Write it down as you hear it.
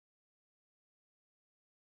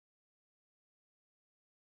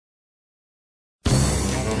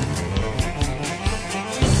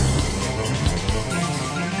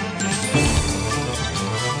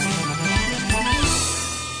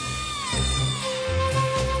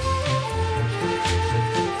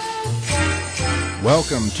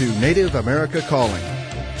Welcome to Native America Calling.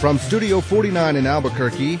 From Studio 49 in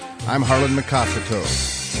Albuquerque, I'm Harlan Macasato.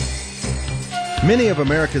 Many of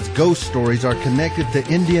America's ghost stories are connected to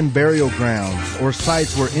Indian burial grounds or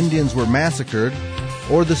sites where Indians were massacred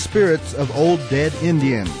or the spirits of old dead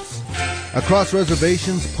Indians. Across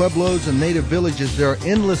reservations, pueblos, and native villages, there are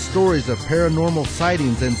endless stories of paranormal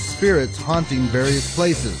sightings and spirits haunting various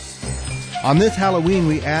places. On this Halloween,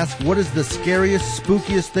 we ask, what is the scariest,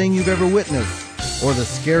 spookiest thing you've ever witnessed? Or the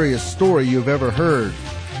scariest story you've ever heard?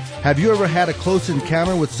 Have you ever had a close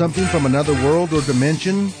encounter with something from another world or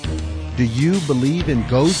dimension? Do you believe in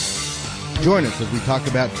ghosts? Join us as we talk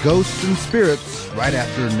about ghosts and spirits right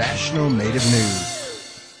after National Native News.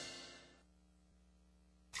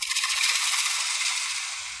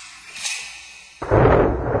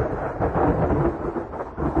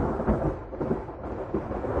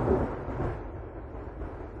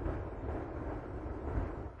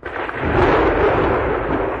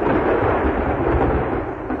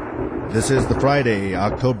 This is the Friday,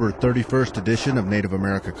 October 31st edition of Native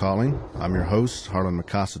America Calling. I'm your host, Harlan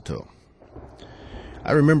Macasato.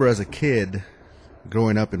 I remember as a kid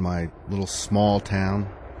growing up in my little small town,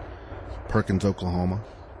 Perkins, Oklahoma,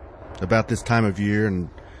 about this time of year, and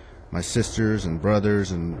my sisters and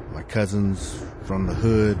brothers and my cousins from the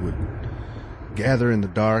hood would gather in the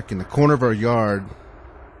dark in the corner of our yard,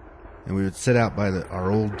 and we would sit out by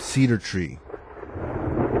our old cedar tree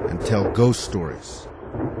and tell ghost stories.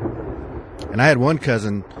 And I had one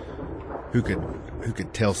cousin who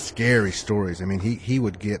could tell scary stories. I mean, he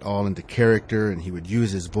would get all into character, and he would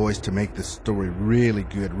use his voice to make the story really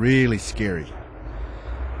good, really scary.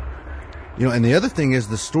 You know, and the other thing is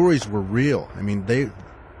the stories were real. I mean, they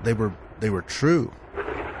were true.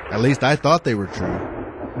 At least I thought they were true.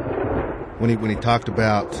 When he talked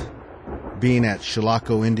about being at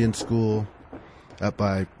Chilocco Indian School up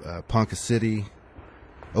by Ponca City,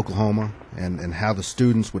 Oklahoma, and how the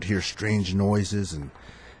students would hear strange noises and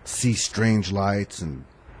see strange lights, and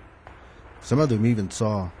some of them even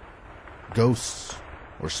saw ghosts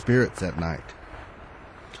or spirits at night.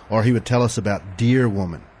 Or he would tell us about Deer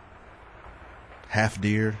Woman, half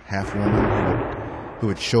deer, half woman, who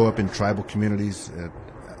would show up in tribal communities,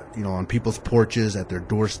 on people's porches, at their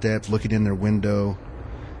doorsteps, looking in their window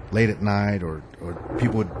late at night, or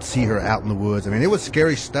people would see her out in the woods. I mean, it was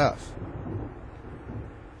scary stuff.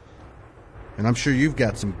 And I'm sure you've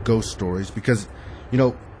got some ghost stories because,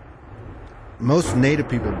 most Native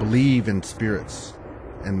people believe in spirits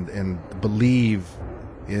and believe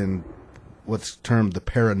in what's termed the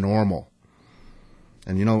paranormal.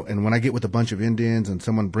 And, and when I get with a bunch of Indians and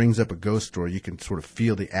someone brings up a ghost story, you can sort of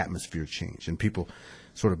feel the atmosphere change. And people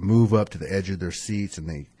sort of move up to the edge of their seats,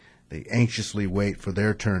 and they anxiously wait for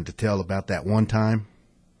their turn to tell about that one time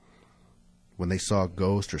when they saw a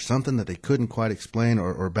ghost or something that they couldn't quite explain,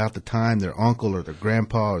 or about the time their uncle or their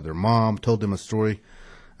grandpa or their mom told them a story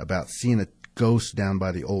about seeing a ghost down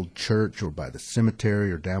by the old church or by the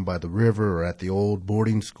cemetery or down by the river or at the old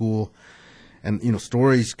boarding school. And,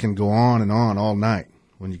 stories can go on and on all night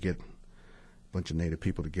when you get a bunch of Native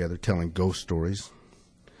people together telling ghost stories.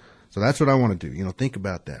 So that's what I want to do. Think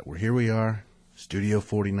about that. Here we are, Studio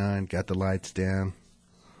 49, got the lights down.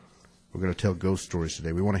 We're going to tell ghost stories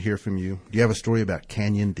today. We want to hear from you. Do you have a story about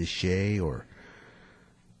Canyon de Chelly or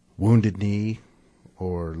Wounded Knee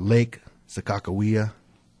or Lake Sakakawea?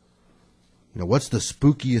 What's the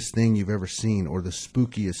spookiest thing you've ever seen or the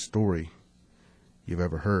spookiest story you've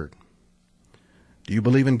ever heard? Do you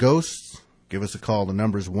believe in ghosts? Give us a call. The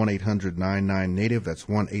number is 1-800-99-NATIVE. That's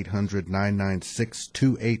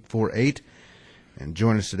 1-800-996-2848. And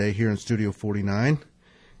join us today here in Studio 49.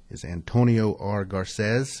 Is Antonio R.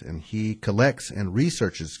 Garcez, and he collects and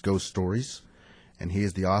researches ghost stories, and he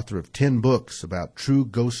is the author of 10 books about true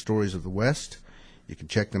ghost stories of the West. You can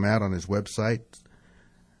check them out on his website,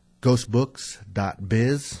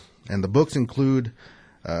 ghostbooks.biz, and the books include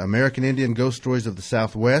American Indian Ghost Stories of the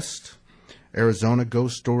Southwest, Arizona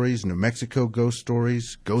Ghost Stories, New Mexico Ghost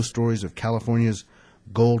Stories of California's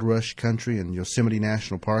Gold Rush Country and Yosemite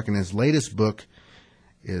National Park, and his latest book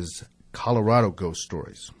is Colorado Ghost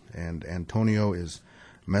Stories. And Antonio is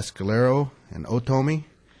Mescalero and Otomi.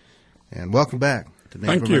 And welcome back to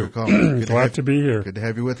Native America Calling. Glad to be here. Good to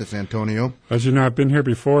have you with us, Antonio. As you know, I've been here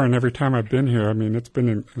before, and every time I've been here, it's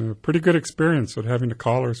been a pretty good experience with having the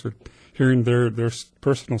callers, with hearing their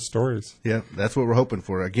personal stories. Yeah, that's what we're hoping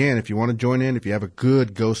for. Again, if you want to join in, if you have a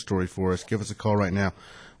good ghost story for us, give us a call right now.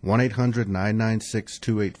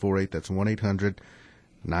 1-800-996-2848. That's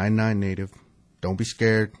 1-800-99-NATIVE. Don't be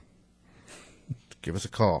scared. give us a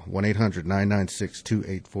call,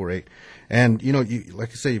 1-800-996-2848. And, you know,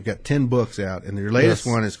 like I say, you've got 10 books out, and your latest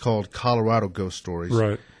one is called Colorado Ghost Stories.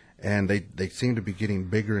 Right. And they seem to be getting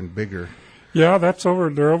bigger and bigger. Yeah, there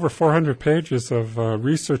are over 400 pages of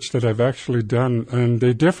research that I've actually done, and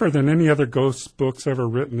they differ than any other ghost books ever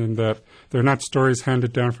written in that they're not stories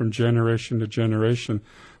handed down from generation to generation.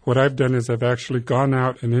 What I've done is I've actually gone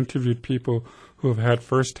out and interviewed people who have had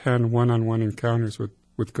first-hand one-on-one encounters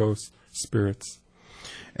with ghost spirits.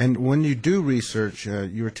 And when you do research,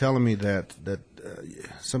 you were telling me that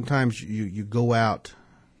sometimes you go out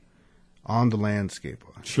on the landscape.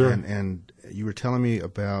 Sure. And you were telling me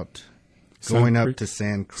about going up to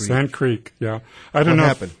Sand Creek. Sand Creek, yeah. I don't know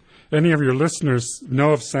happened? if any of your listeners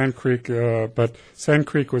know of Sand Creek, but Sand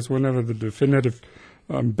Creek was one of the definitive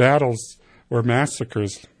battles or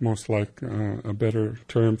massacres, most like a better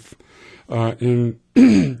term,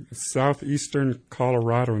 in southeastern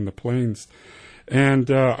Colorado in the plains. And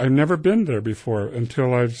I've never been there before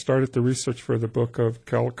until I started the research for the book of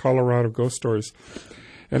Colorado Ghost Stories.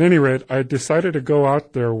 At any rate, I decided to go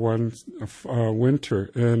out there one winter,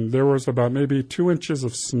 and there was about maybe 2 inches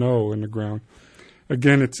of snow in the ground.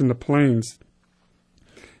 Again, it's in the plains.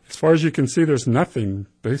 As far as you can see, there's nothing,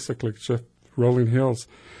 basically, just rolling hills.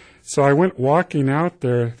 So I went walking out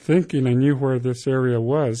there thinking I knew where this area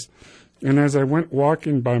was. And as I went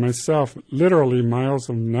walking by myself, literally miles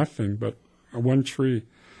of nothing but one tree.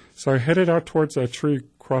 So I headed out towards that tree,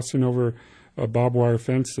 crossing over barbed wire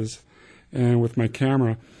fences, and with my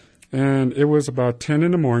camera. And it was about 10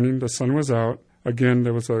 in the morning. The sun was out. Again,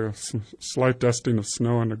 there was a slight dusting of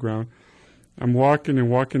snow on the ground. I'm walking,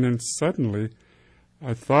 and suddenly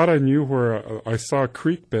I thought I knew where I saw a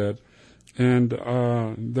creek bed, and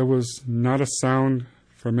there was not a sound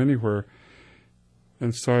from anywhere.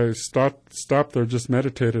 And so I stopped there, just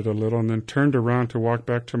meditated a little, and then turned around to walk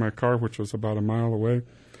back to my car, which was about a mile away.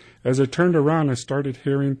 As I turned around, I started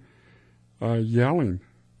hearing yelling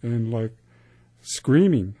and like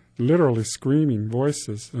screaming, literally screaming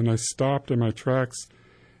voices. And I stopped in my tracks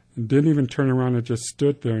and didn't even turn around. I just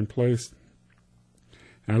stood there in place.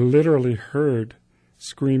 And I literally heard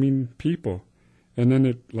screaming people. And then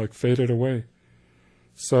it like faded away.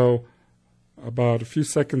 So about a few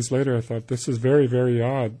seconds later, I thought, this is very, very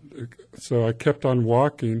odd. So I kept on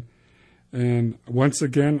walking. And once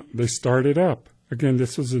again, they started up. Again,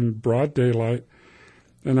 this was in broad daylight.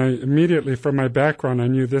 And I immediately, from my background, I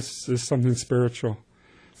knew this is something spiritual.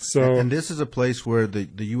 So, and this is a place where the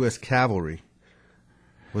U.S. cavalry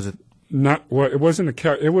was it? Not well. It wasn't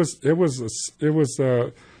a. It was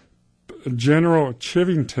General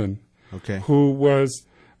Chivington, okay, who was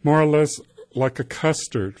more or less like a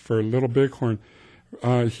custard for Little Bighorn.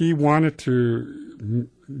 He wanted to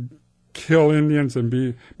kill Indians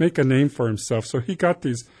and make a name for himself. So he got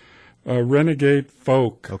these renegade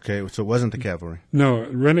folk. Okay, so it wasn't the cavalry. No,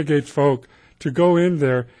 renegade folk to go in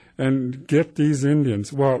there and get these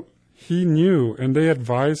Indians. Well, he knew, and they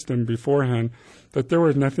advised him beforehand, that there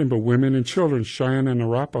were nothing but women and children, Cheyenne and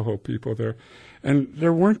Arapaho people there. And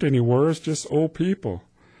there weren't any warriors, just old people.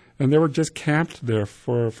 And they were just camped there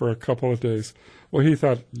for a couple of days. Well, he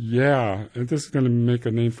thought, yeah, this is going to make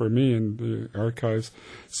a name for me in the archives,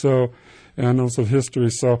 so annals of history.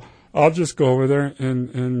 So I'll just go over there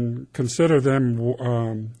and consider them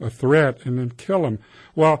a threat and then kill them.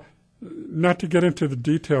 Well, not to get into the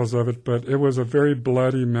details of it, but it was a very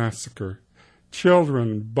bloody massacre.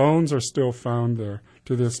 Children, bones are still found there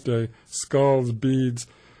to this day, skulls, beads,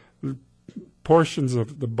 portions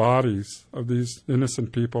of the bodies of these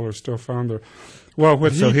innocent people are still found there. Well,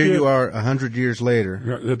 so here you are 100 years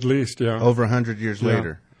later. At least, yeah. Over 100 years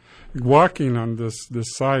later. Walking on this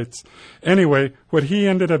sites. Anyway, what he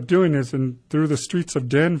ended up doing is through the streets of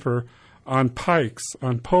Denver on pikes,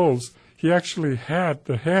 on poles, he actually had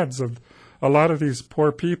the heads of a lot of these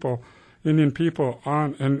poor people, Indian people,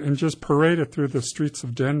 on and just paraded through the streets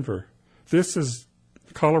of Denver. This is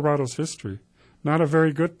Colorado's history. Not a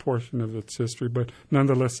very good portion of its history, but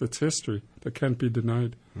nonetheless it's history that can't be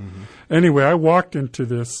denied. Mm-hmm. Anyway, I walked into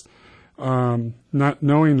this not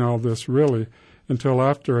knowing all this really until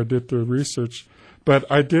after I did the research. But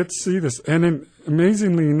I did see this. And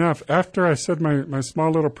amazingly enough, after I said my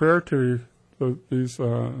small little prayer to these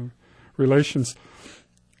relations,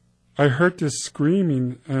 I heard this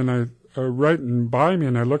screaming, and I right by me,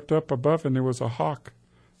 and I looked up above, and there was a hawk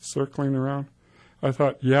circling around. I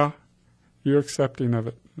thought, yeah, you're accepting of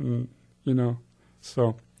it, you know.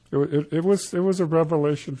 So it was a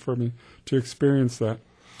revelation for me to experience that.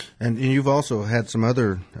 And you've also had some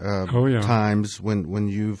other times when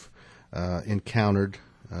you've encountered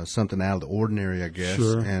something out of the ordinary, I guess.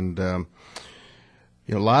 Sure. And you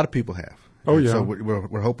know, a lot of people have. Oh, And yeah. So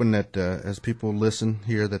we're hoping that as people listen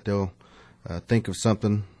here, that they'll think of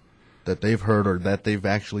something that they've heard or that they've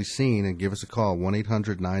actually seen, and give us a call,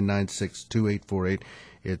 1-800-996-2848.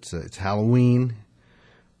 It's Halloween,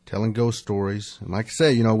 telling ghost stories. And like I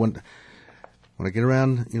say, when I get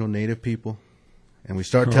around, Native people, and we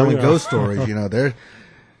start telling ghost stories, there are a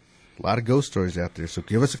lot of ghost stories out there. So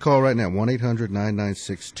give us a call right now,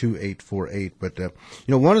 1-800-996-2848. But,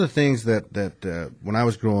 one of the things that when I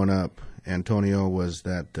was growing up, Antonio, was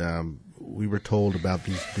that we were told about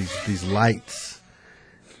these lights.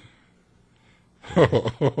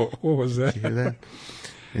 What was that? Did you hear that?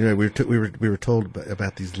 Anyway, we were told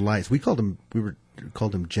about these lights. We called them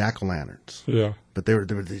jack-o'-lanterns. Yeah. But they were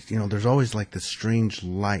these, there's always like this strange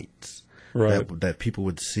lights that people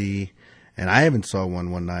would see. And I even saw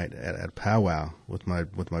one night at a powwow with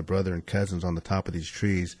my brother and cousins on the top of these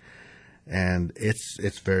trees, and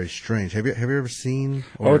it's very strange. Have you ever seen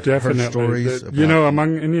or definitely. heard stories about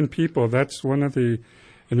among Indian people, that's one of the,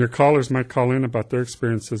 and your callers might call in about their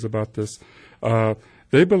experiences about this.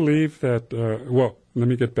 They believe that, let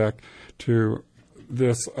me get back to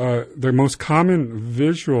this. The most common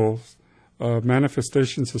visual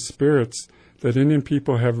manifestations of spirits that Indian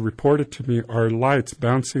people have reported to me are lights,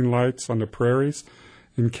 bouncing lights on the prairies,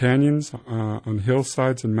 in canyons, on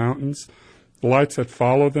hillsides and mountains, lights that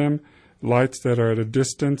follow them, lights that are at a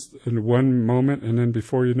distance in one moment, and then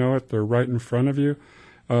before you know it, they're right in front of you.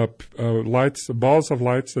 Lights, balls of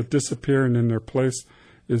lights that disappear, and in their place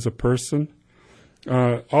is a person.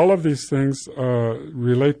 All of these things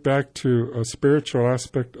relate back to a spiritual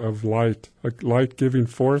aspect of light, a light-giving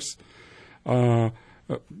force. But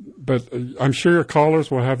I'm sure your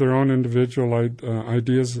callers will have their own individual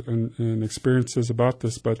ideas and experiences about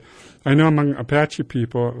this. But I know among Apache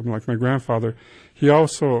people, like my grandfather, he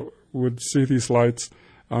also would see these lights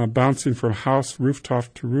bouncing from house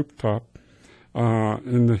rooftop to rooftop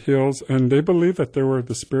in the hills, and they believe that they were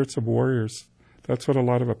the spirits of warriors. That's what a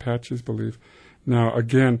lot of Apaches believe. Now,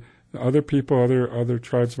 again, other people, other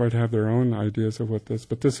tribes might have their own ideas of what this,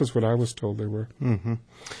 but this is what I was told they were. Mm-hmm.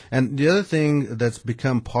 And the other thing that's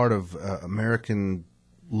become part of American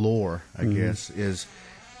lore, I guess, is...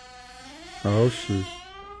 Oh, shoot.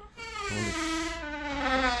 Did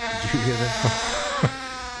you hear that?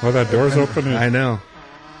 Well, that door's opening. I know.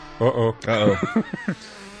 Uh-oh. Uh-oh.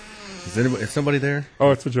 Is somebody there? Oh,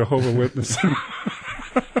 it's a Jehovah's Witness.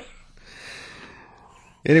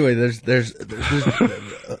 Anyway, there's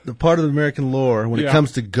the part of the American lore when it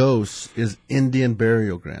comes to ghosts is Indian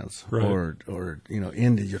burial grounds, or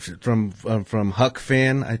Indian from Huck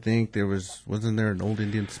Finn. I think wasn't there an old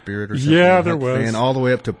Indian spirit or something? Yeah, there was. Finn, all the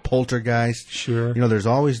way up to poltergeist. Sure. There's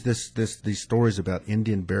always these stories about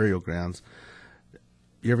Indian burial grounds.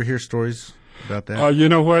 You ever hear stories about that? You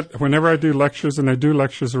know what? Whenever I do lectures, and I do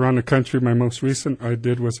lectures around the country, my most recent I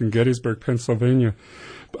did was in Gettysburg, Pennsylvania.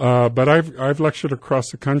 But I've lectured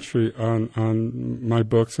across the country on my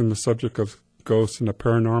books and the subject of ghosts and the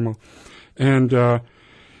paranormal. And I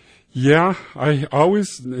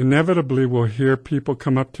always inevitably will hear people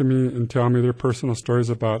come up to me and tell me their personal stories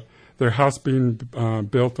about their house being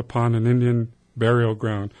built upon an Indian burial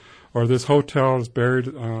ground, or this hotel is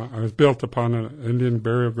built upon an Indian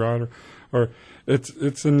burial ground, or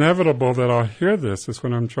it's inevitable that I'll hear this. It's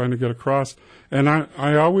when I'm trying to get across. And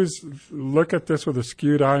I always look at this with a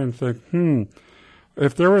skewed eye and think,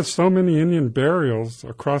 if there were so many Indian burials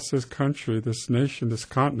across this country, this nation, this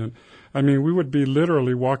continent, I mean, we would be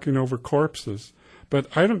literally walking over corpses. But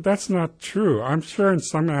that's not true. I'm sure in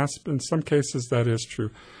some cases that is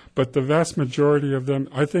true. But the vast majority of them,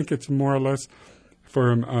 I think it's more or less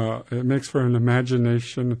it makes for an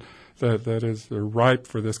imagination that is ripe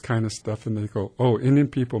for this kind of stuff, and they go, oh, Indian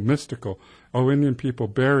people, mystical. Oh, Indian people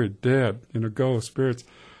buried, dead, ghosts, spirits.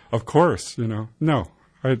 Of course, No,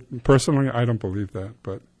 I don't believe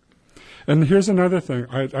that. And here's another thing.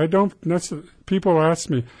 I don't necessarily, people ask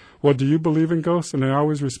me, well, do you believe in ghosts? And I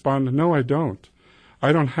always respond, no, I don't.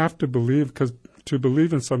 I don't have to believe, because to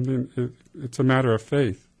believe in something, it's a matter of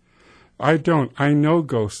faith. I don't. I know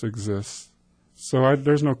ghosts exist. So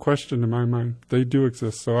there's no question in my mind. They do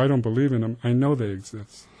exist, so I don't believe in them. I know they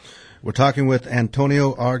exist. We're talking with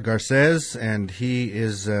Antonio R. Garcez, and he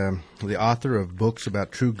is the author of books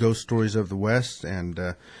about true ghost stories of the West. And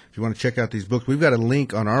if you want to check out these books, we've got a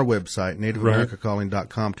link on our website,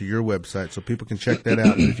 nativeamericacalling.com, to your website, so people can check that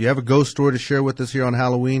out. And if you have a ghost story to share with us here on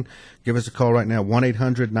Halloween, give us a call right now,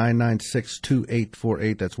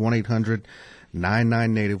 1-800-996-2848. That's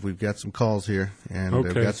 1-800-99-NATIVE. We've got some calls here, and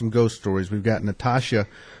we've got some ghost stories. We've got Natasha,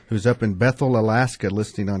 who's up in Bethel, Alaska,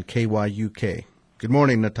 listening on KYUK. Good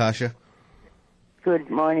morning, Natasha. Good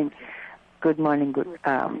morning. Good morning. Good.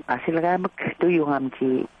 Asilagamuk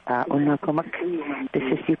tuyuhamji unakomak. This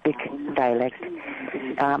is Yupik dialect.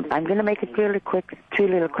 I'm going to make it really quick,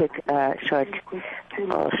 short.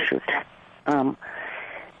 Oh, shoot. In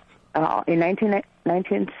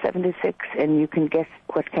 1976, and you can guess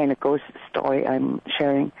what kind of ghost story I'm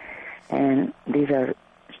sharing, and these are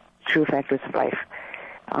true factors of life.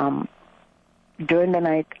 During the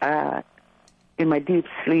night, in my deep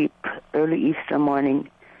sleep, early Easter morning,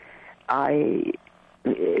 when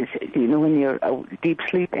you're deep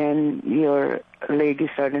sleep and your leg is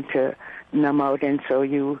starting to numb out, and so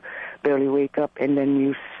you barely wake up, and then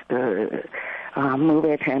you move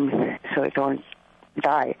at times so it don't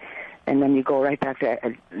die, and then you go right back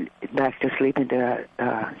to sleep into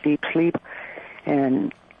deep sleep,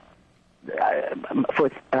 and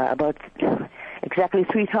for about exactly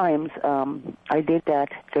 3 times, I did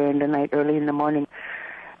that during the night, early in the morning,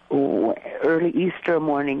 early Easter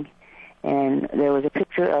morning. And there was a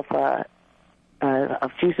picture of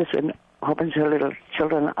Jesus and a whole bunch of little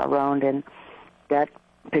children around, and that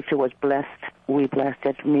picture was blessed. We blessed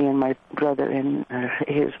it, me and my brother and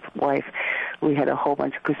his wife. We had a whole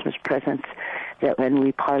bunch of Christmas presents, and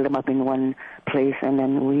we piled them up in one place, and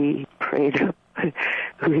then we prayed.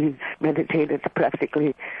 We meditated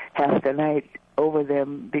practically half the night over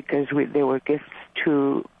them because they were gifts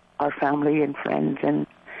to our family and friends and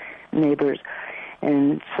neighbors.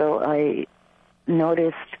 And so I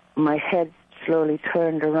noticed my head slowly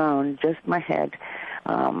turned around, just my head,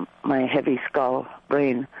 my heavy skull,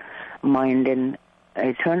 brain, mind, and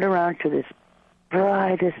I turned around to this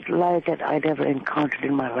brightest light that I'd ever encountered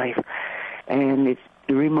in my life. And it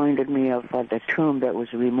reminded me of the tomb that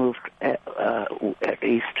was removed at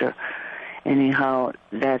Easter. Anyhow,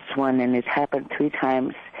 that's one, and it happened 3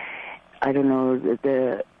 times. I don't know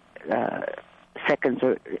the seconds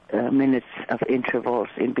or minutes of intervals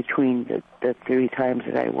in between the 3 times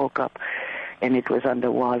that I woke up, and it was on the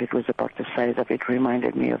wall. It was about the size of it.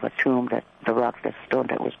 Reminded me of a tomb, the stone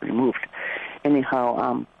that was removed.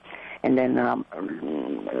 Anyhow, and then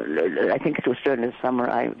I think it was during the summer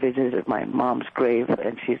I visited my mom's grave,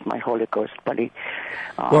 and she's my Holy Ghost buddy.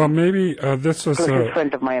 Well, maybe this was a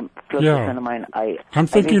friend of mine. Friend of mine. I'm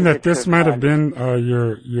thinking that this might have been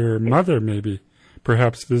your mother, maybe,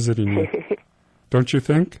 perhaps visiting you. Don't you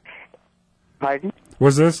think? Pardon?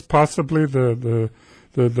 Was this possibly the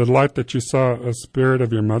light that you saw, a spirit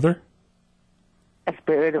of your mother? A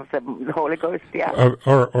spirit of the Holy Ghost, yeah.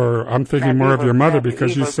 Or I'm thinking more of your mother,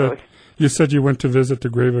 because you said you went to visit the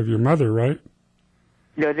grave of your mother, right?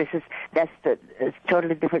 No, that's a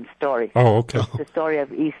totally different story. Oh, okay. It's the story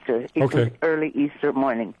of Easter. It was early Easter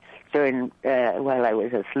morning, during while I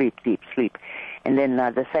was asleep, deep sleep, and then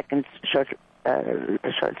the second short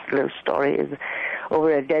little story is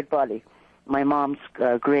over a dead body. My mom's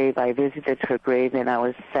grave. I visited her grave, and I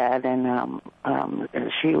was sad, and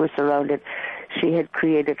she was surrounded. She had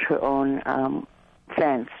created her own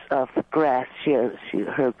fence of grass.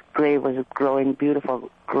 Her grave was growing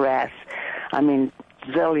beautiful grass. I mean,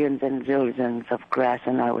 zillions and zillions of grass,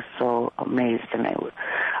 and I was so amazed, and it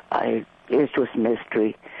was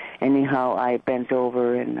mystery. Anyhow, I bent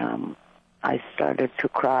over, and I started to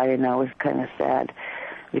cry, and I was kind of sad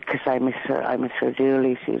because I miss her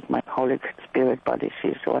dearly. She's my Holy Spirit buddy.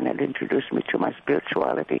 She's the one that introduced me to my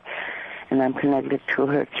spirituality, and I'm connected to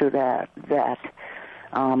her through that.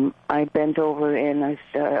 I bent over, and I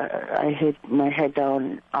hid my head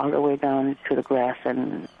down, all the way down to the grass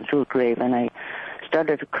and to a grave, and I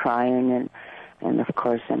started crying, and of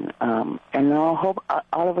course, and all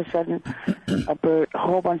of a sudden, a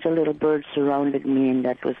whole bunch of little birds surrounded me, and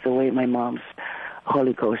that was the way my mom's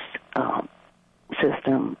Holy Ghost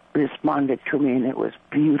system responded to me, and it was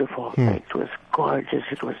beautiful. It was gorgeous.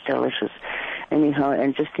 It was delicious. Anyhow,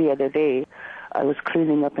 and just the other day, I was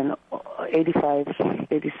cleaning up an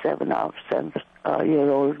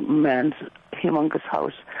 87-year-old man's humongous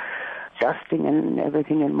house, dusting and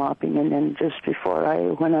everything and mopping, and then just before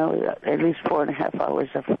I went out, at least 4.5 hours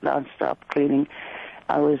of nonstop cleaning,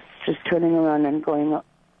 I was just turning around and going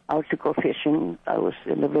out to go fishing. I was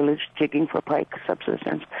in the village jigging for pike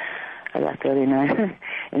subsistence. I got 39.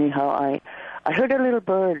 Anyhow, I heard a little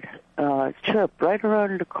bird chirp right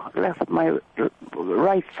around my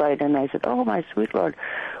right side, and I said, "Oh, my sweet Lord,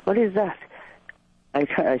 what is that?" I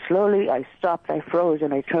stopped, I froze,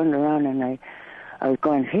 and I turned around, and I was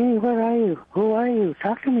going, "Hey, where are you? Who are you?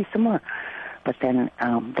 Talk to me some more." But then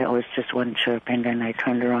there was just one chirp, and then I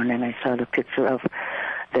turned around, and I saw the picture of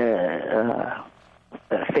the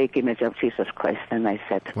fake image of Jesus Christ, and I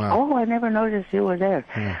said, wow. "Oh, I never noticed you were there."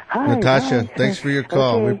 Yeah. Hi, Natasha, hi. thanks for your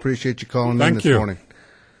call. Okay. We appreciate you calling in Thank this you. morning.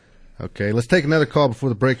 Okay, let's take another call before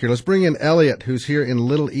the break here. Let's bring in Elliot, who's here in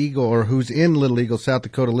Little Eagle, or who's in Little Eagle, South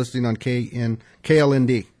Dakota, listening on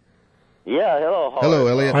KLND. Yeah, hello. Hello,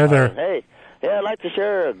 Elliot. Hi there. Hey, yeah, I'd like to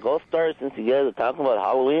share a ghost story since you guys are talking about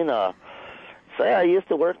Halloween. Say, I used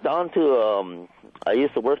to work down to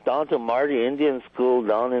Marty Indian School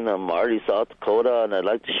down in Marty, South Dakota, and I'd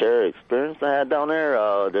like to share an experience I had down there.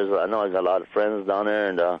 I know I got a lot of friends down there,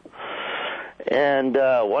 and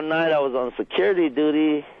one night I was on security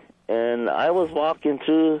duty, and I was walking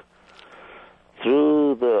through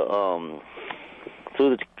the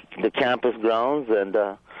campus grounds, and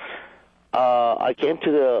I came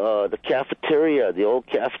to the cafeteria, the old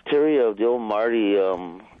cafeteria of the old Marty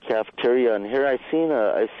cafeteria, and here I seen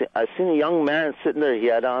a young man sitting there. He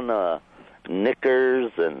had on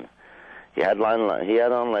knickers, and he had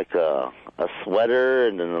on like a sweater,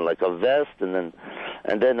 and then like a vest, and then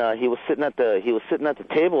he was sitting at the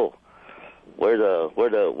table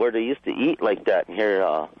where they used to eat like that. And here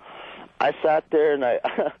I sat there, and I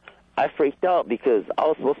freaked out because I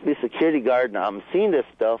was supposed to be a security guard, and I'm seeing this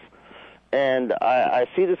stuff. And I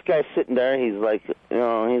see this guy sitting there. He's like, he's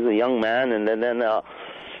a young man, and then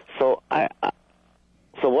so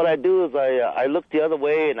what I do is I look the other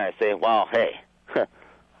way and I say, wow, hey,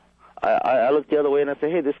 I look the other way and I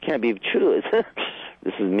say, hey, this can't be true.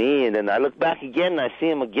 This is me. And then I look back again and I see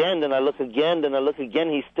him again. Then I look again. Then I look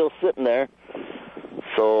again. He's still sitting there.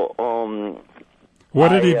 So what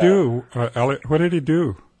did he do, Elliot? What did he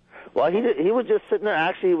do? Well, he was just sitting there.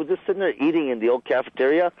 Actually, he was just sitting there eating in the old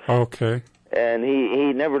cafeteria. Okay. And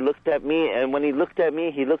he never looked at me. And when he looked at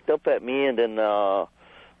me, he looked up at me. And then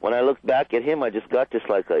when I looked back at him, I just got this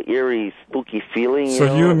like a eerie, spooky feeling.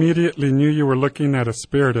 So you immediately knew you were looking at a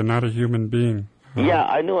spirit and not a human being. Yeah,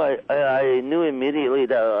 I knew. I knew immediately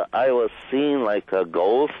that I was seeing like a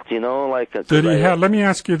ghost. Like. Did he have? Let me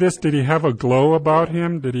ask you this: did he have a glow about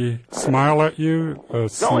him? Did he smile at you? No,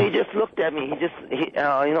 he just looked at me. He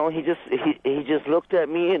just looked at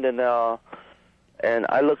me, and then and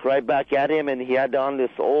I looked right back at him, and he had on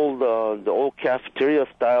this old the old cafeteria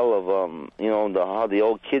style of how the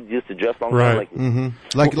old kids used to dress on. Right.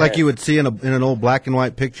 Like you would see in an old black and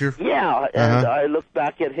white picture. Yeah, and I looked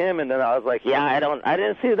back at him, and then I was like, yeah, I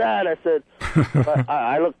didn't see that. I said, but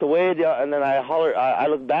I looked away, and then I hollered. I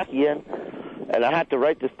looked back again, and I had to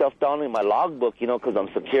write this stuff down in my logbook, because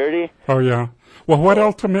I'm security. Oh yeah. Well, what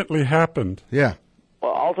ultimately happened? Yeah.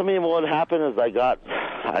 Well, ultimately, what happened is I got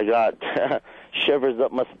shivers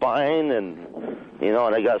up my spine, and and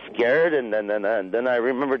I got scared, and then I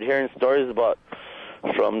remembered hearing stories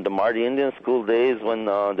from the Marty Indian School days when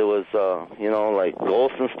there was like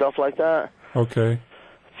ghosts and stuff like that. Okay.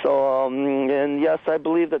 So and yes, I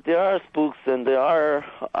believe that there are spooks, and there are.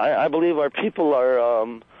 I believe our people are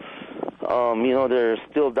they're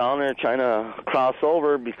still down there trying to cross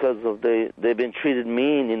over because of they've been treated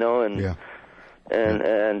mean, and. Yeah.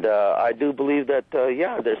 And I do believe that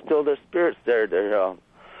there's still their spirits there. They're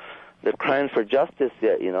crying for justice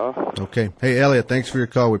yet, Okay. Hey, Elliot, thanks for your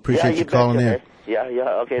call. We appreciate you calling in. Yeah.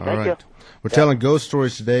 Okay, thank you. We're telling ghost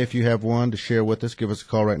stories today. If you have one to share with us, give us a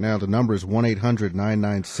call right now. The number is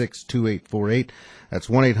 1-800-996-2848. That's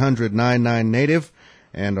 1-800-99-NATIVE.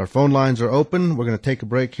 And our phone lines are open. We're going to take a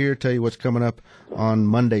break here, tell you what's coming up on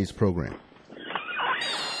Monday's program.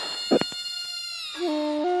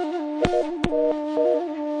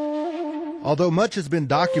 Although much has been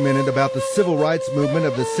documented about the civil rights movement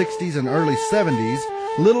of the 60s and early 70s,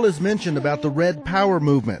 little is mentioned about the Red Power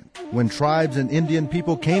movement, when tribes and Indian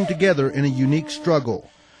people came together in a unique struggle.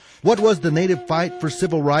 What was the Native fight for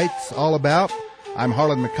civil rights all about? I'm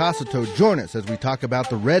Harlan Macasato. Join us as we talk about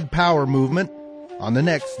the Red Power movement on the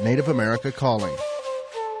next Native America Calling.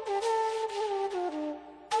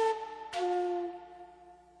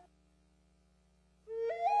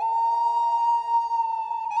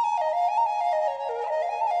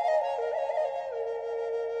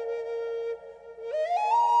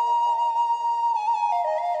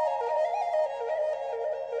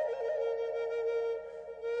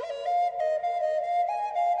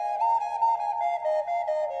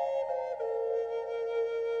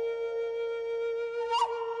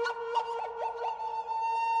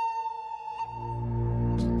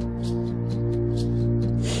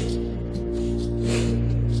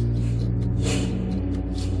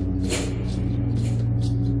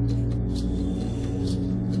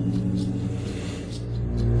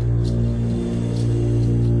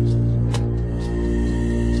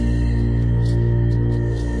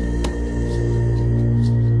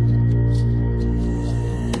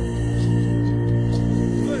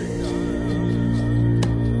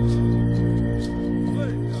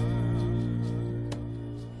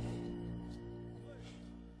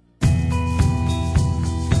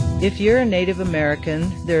 If you're a Native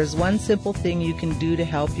American, there's one simple thing you can do to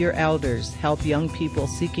help your elders, help young people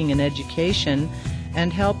seeking an education,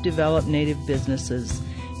 and help develop Native businesses.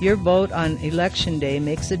 Your vote on Election Day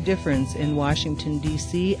makes a difference in Washington,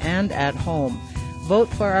 D.C. and at home. Vote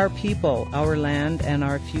for our people, our land, and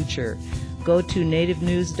our future. Go to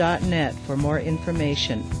nativenews.net for more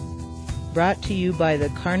information. Brought to you by the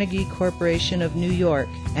Carnegie Corporation of New York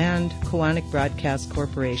and Koahnic Broadcast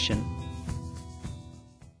Corporation.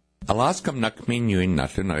 Alaskam nakminyuin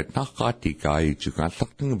natin at nakatika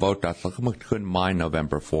ichugatlakting vote at lakmakun my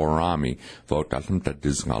November 4 Army vote at them that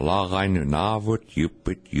is ngalagay nunavut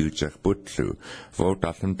yupit yujak butsu vote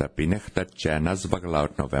at them that binechtat janas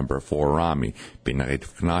baglaut November 4 Army binagit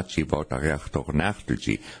knachi vote at reachtok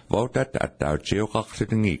nachtuji vote at our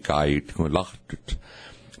geokaksiting ikayut ngulachtut.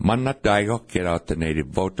 Manat Daigok get out the native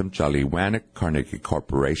votum Jolly Wanik Carnegie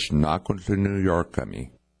Corporation nakun to New York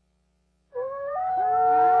kami.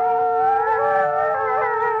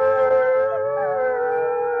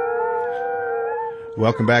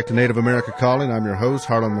 Welcome back to Native America Calling. I'm your host,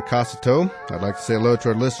 Harlan Macasato. I'd like to say hello to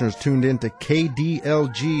our listeners tuned in to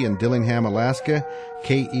KDLG in Dillingham, Alaska,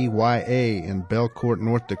 KEYA in Belcourt,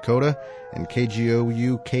 North Dakota, and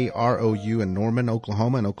KGOU, KROU in Norman,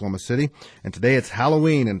 Oklahoma, and Oklahoma City. And today it's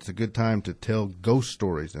Halloween, and it's a good time to tell ghost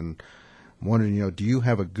stories. And I'm wondering, do you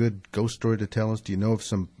have a good ghost story to tell us? Do you know of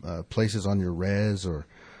some places on your res or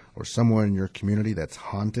somewhere in your community that's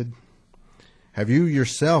haunted? Have you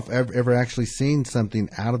yourself ever actually seen something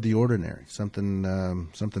out of the ordinary, something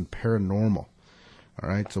paranormal? All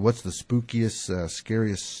right. So, what's the spookiest,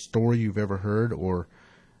 scariest story you've ever heard, or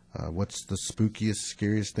what's the spookiest,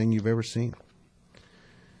 scariest thing you've ever seen?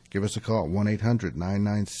 Give us a call,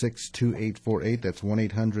 1-800-996-2848. That's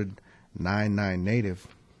 1-800-99-NATIVE.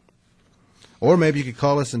 Or maybe you could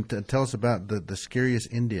call us and tell us about the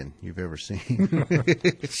scariest Indian you've ever seen,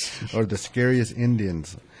 or the scariest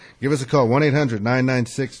Indians. Give us a call,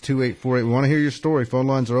 1-800-996-2848. We want to hear your story. Phone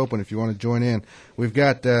lines are open if you want to join in. We've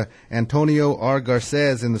got Antonio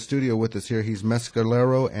Garcez in the studio with us here. He's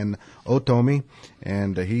Mescalero and Otomi,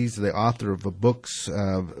 and he's the author of 10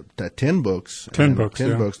 books. 10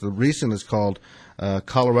 books. The recent is called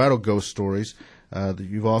Colorado Ghost Stories.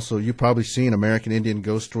 You've probably seen American Indian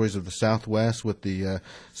Ghost Stories of the Southwest with the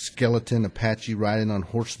skeleton Apache riding on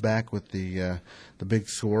horseback with the big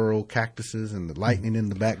saguaro cactuses and the lightning in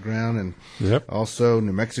the background, and also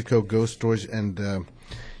New Mexico Ghost Stories. And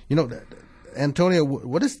Antonio,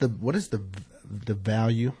 what is the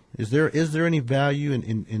value? Is there any value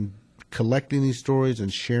in collecting these stories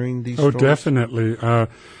and sharing these stories? Oh, definitely.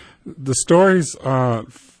 The stories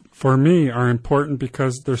for me are important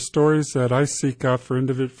because they're stories that I seek out from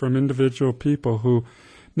individual people who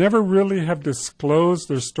never really have disclosed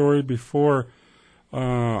their story before.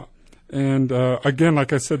 Again,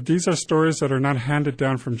 like I said, these are stories that are not handed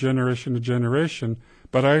down from generation to generation,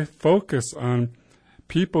 but I focus on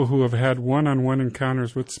people who have had one-on-one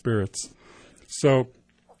encounters with spirits. So,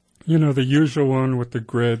 the usual one with the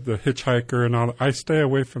grid, the hitchhiker and all, I stay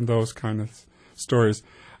away from those kind of stories.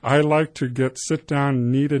 I like to sit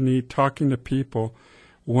down knee to knee, talking to people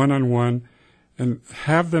one-on-one, and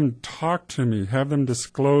have them talk to me, have them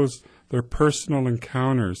disclose their personal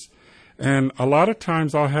encounters. And a lot of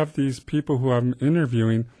times I'll have these people who I'm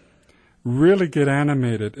interviewing really get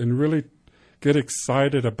animated and really get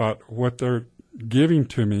excited about what they're giving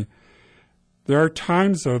to me. There are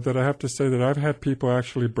times, though, that I have to say that I've had people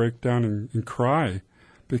actually break down and cry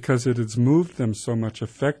because it has moved them so much,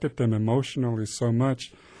 affected them emotionally so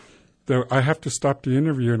much, that I have to stop the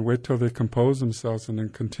interview and wait till they compose themselves and then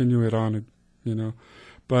continue it on,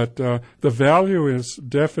 But the value is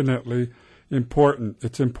definitely important.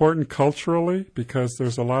 It's important culturally because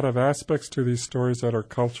there's a lot of aspects to these stories that are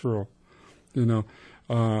cultural,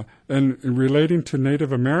 And relating to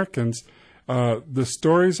Native Americans, the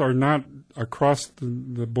stories are not across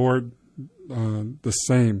the board the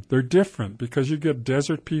same. They're different because you get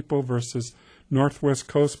desert people versus Northwest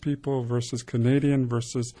Coast people versus Canadian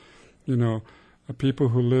versus, people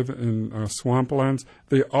who live in swamplands.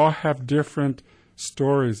 They all have different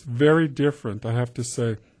stories, very different, I have to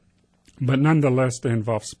say. But nonetheless, they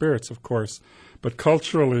involve spirits, of course. But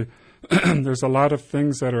culturally, there's a lot of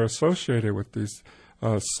things that are associated with these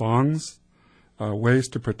songs, ways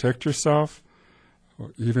to protect yourself,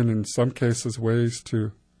 or even in some cases, ways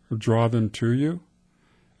to draw them to you,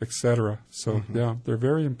 etc. So, they're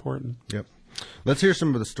very important. Yep. Let's hear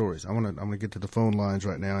some of the stories. I'm gonna get to the phone lines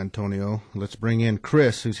right now, Antonio. Let's bring in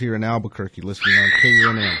Chris, who's here in Albuquerque, listening on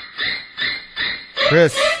KUNM.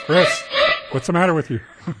 Chris, what's the matter with you?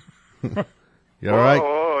 You all right?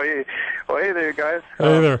 Oh, hey there, guys.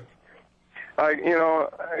 Hey there. I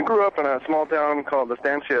grew up in a small town called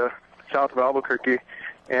Estancia, south of Albuquerque,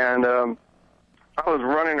 and I was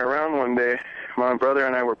running around one day. My brother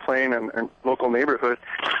and I were playing in a local neighborhood,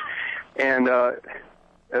 and a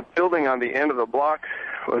building on the end of the block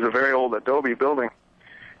was a very old adobe building,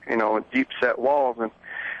 with deep-set walls. And,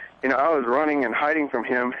 I was running and hiding from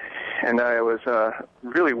him, and I was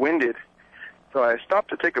really winded. So I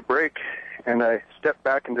stopped to take a break, and I stepped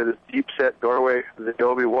back into this deep-set doorway of the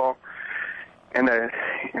adobe wall, and I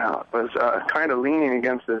was kind of leaning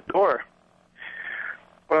against this door.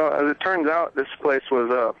 Well, as it turns out, this place was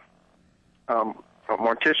a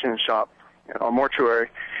mortician shop, a mortuary,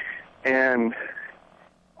 and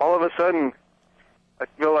all of a sudden, I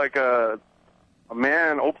feel like a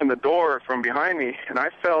man opened the door from behind me, and I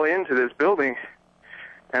fell into this building,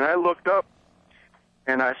 and I looked up,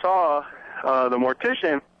 and I saw the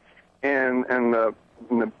mortician and the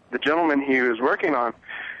gentleman he was working on,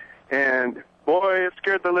 and boy, it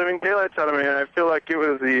scared the living daylights out of me, and I feel like it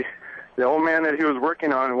was the old man that he was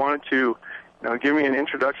working on and wanted to give me an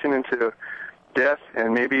introduction into death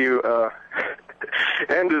and maybe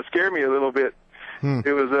and to scare me a little bit.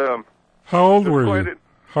 It was How old were you?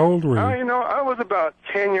 How old were you? I was about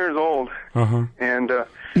 10 years old. And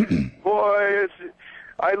boy,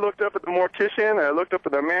 I looked up at the mortician, I looked up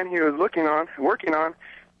at the man he was working on,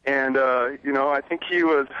 and I think he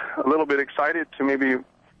was a little bit excited to maybe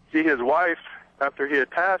see his wife after he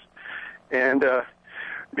had passed, and that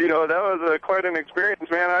was quite an experience,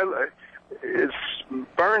 man. It's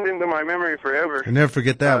burned into my memory forever. You'll never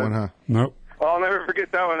forget that one, huh? Nope. I'll never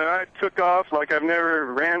forget that one, and I took off like I've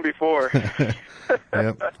never ran before.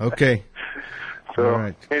 Yep. Okay. So, all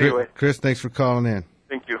right. Anyway. Chris, thanks for calling in.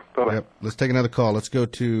 Thank you. Bye-bye. Yep. Let's take another call. Let's go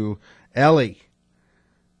to Ellie,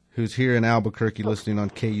 who's here in Albuquerque listening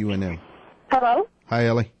on KUNM. Hello? Hi,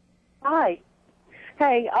 Ellie. Hi.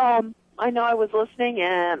 Hey, I know I was listening,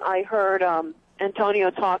 and I heard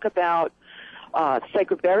Antonio talk about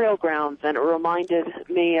sacred burial grounds, and it reminded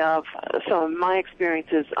me of some of my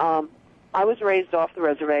experiences. I was raised off the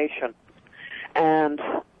reservation, and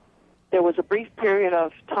there was a brief period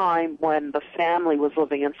of time when the family was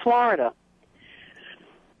living in Florida.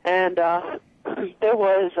 And there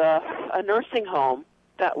was a nursing home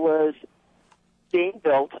that was being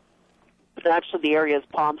built. Actually, the area is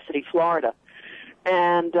Palm City, Florida.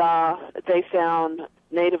 And they found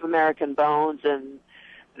Native American bones, and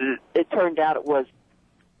it turned out it was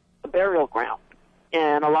a burial ground.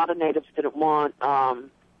 And a lot of natives didn't want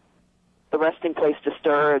the resting place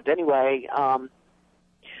disturbed. Anyway,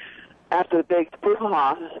 after the big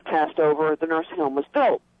brouhaha passed over, the nursing home was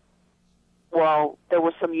built. Well, there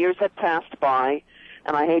were some years that passed by,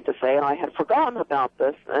 and I hate to say it, I had forgotten about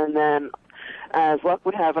this, and then, as luck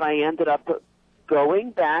would have it, I ended up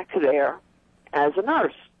going back there as a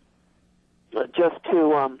nurse, just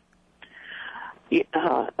to,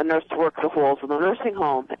 a nurse to work the halls of the nursing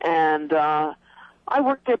home. And I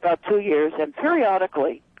worked there about 2 years, and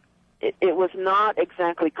periodically, it was not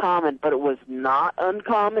exactly common, but it was not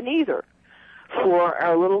uncommon either, for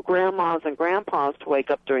our little grandmas and grandpas to wake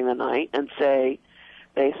up during the night and say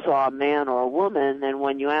they saw a man or a woman, and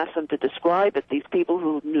when you asked them to describe it, these people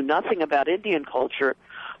who knew nothing about Indian culture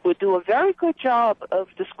would do a very good job of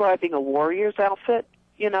describing a warrior's outfit,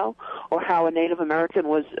 or how a Native American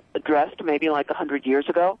was dressed maybe like 100 years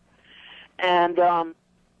ago. And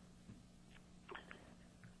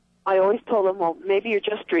I always told them, well, maybe you're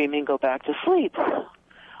just dreaming, go back to sleep.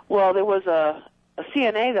 Well, there was a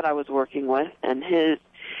CNA that I was working with, and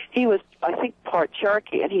he was, I think, part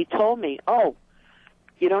Cherokee, and he told me, oh,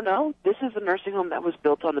 you don't know? This is the nursing home that was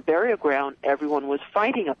built on the burial ground everyone was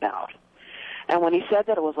fighting about. And when he said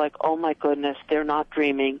that, it was like, oh, my goodness, they're not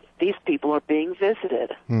dreaming. These people are being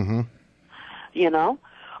visited. Mm-hmm.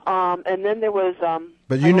 And then there was...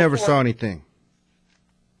 but you never saw anything.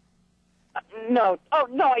 No. Oh,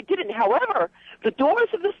 no, I didn't. However, the doors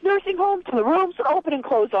of this nursing home to the rooms would open and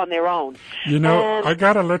close on their own. I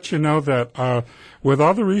got to let you know that with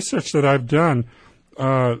all the research that I've done,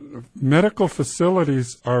 medical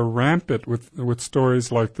facilities are rampant with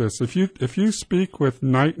stories like this. If you speak with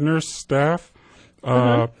night nurse staff,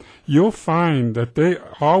 you'll find that they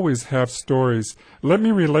always have stories. Let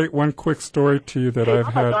me relate one quick story to you that I've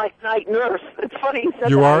had. I'm a night nurse. It's funny you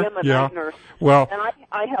said you that. are? I am a yeah. night nurse. Well, and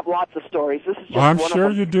I have lots of stories. This is just I'm one sure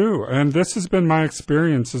of them. you do, and this has been my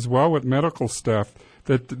experience as well with medical staff.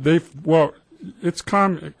 That it's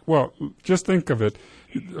common. Well, just think of it.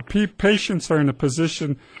 Patients are in a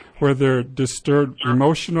position where they're disturbed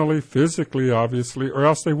emotionally, physically, obviously, or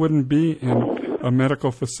else they wouldn't be in a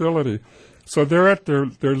medical facility. So they're at their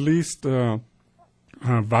least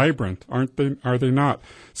vibrant, aren't they? Are they not?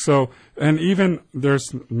 So, and even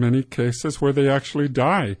there's many cases where they actually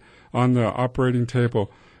die on the operating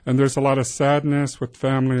table, and there's a lot of sadness with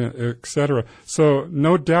family, etc. So,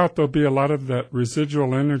 no doubt there'll be a lot of that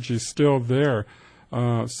residual energy still there.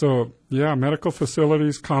 So, yeah, medical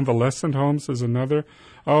facilities, convalescent homes is another.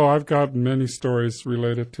 Oh, I've got many stories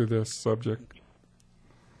related to this subject.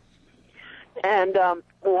 And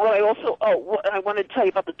what I wanted to tell you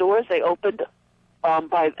about the doors they opened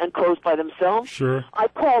and closed by themselves. Sure. I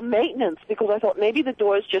called maintenance because I thought maybe the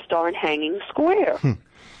doors just aren't hanging square.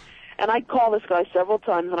 And I'd call this guy several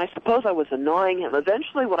times, and I suppose I was annoying him.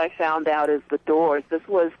 Eventually what I found out is the doors. This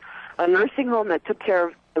was a nursing home that took care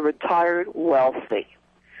of the retired wealthy.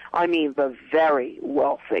 I mean the very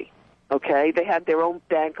wealthy. Okay? They had their own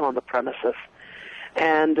bank on the premises.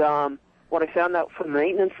 And what I found out from the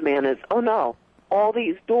maintenance man is, oh no, all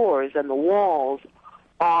these doors and the walls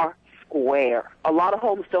are square. A lot of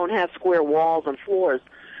homes don't have square walls and floors.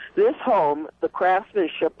 This home, the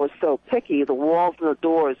craftsmanship was so picky, the walls and the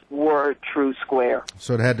doors were true square.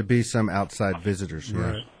 So it had to be some outside visitors. Yeah.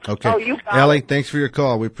 Right. Okay. Oh, you got Ellie, it. thanks for your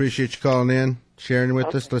call. We appreciate you calling in, sharing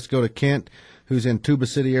with us. Let's go to Kent, who's in Tuba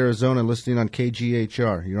City, Arizona, listening on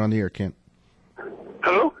KGHR. You're on the air, Kent.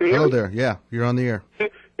 Hello? Can you hear Hello me? there. Yeah, you're on the air.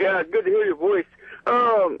 Yeah, good to hear your voice.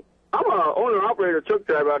 I'm a owner-operator truck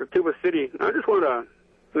driver out of Tuba City. I just want to,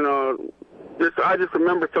 I just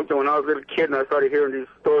remember something when I was a little kid and I started hearing these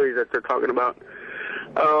stories that they're talking about.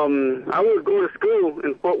 I was going to school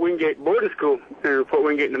in Fort Wingate, boarding school in Fort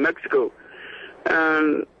Wingate, New Mexico.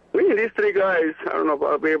 And me and these three guys, I don't know if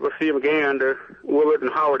I'll be able to see them again. They're Willard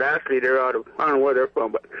and Howard Ashley. They're out of, I don't know where they're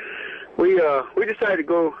from, but we decided to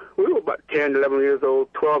go. We were about 10, 11 years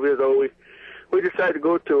old, 12 years old. We decided to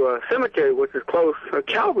go to a cemetery, which is close, a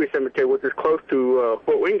Calvary cemetery, which is close to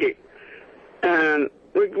Fort Wingate. And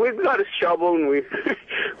we got a shovel, and we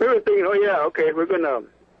were thinking, oh, yeah, okay, we're going to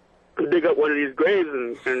dig up one of these graves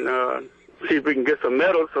and see if we can get some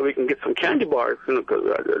metals so we can get some candy bars, cause,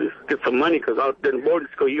 get some money, because out there in boarding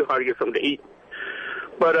school, you hard to get something to eat.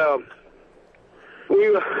 But we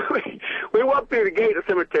walked through the gate of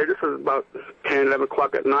the cemetery. This was about 10, 11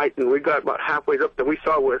 o'clock at night, and we got about halfway up there. We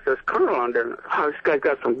saw where it says Colonel on there. Oh, this guy's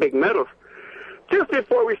got some big metals. Just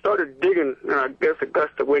before we started digging, I guess a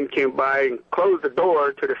gust of wind came by and closed the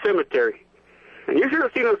door to the cemetery. And you should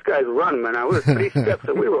have seen those guys run, man. I was 3 steps,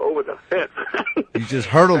 and we were over the fence. You just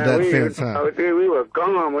hurdled that fence, huh? We were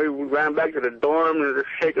gone. We ran back to the dorm and just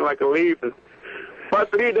shaking like a leaf. And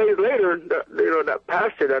about 3 days later, that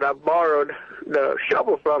pastor that I borrowed the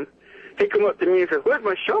shovel from, he come up to me and says, "Where's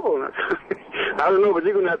my shovel?" And I don't know, but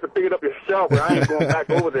you're going to have to pick it up yourself, but I ain't going back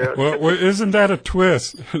over there. Well, isn't that a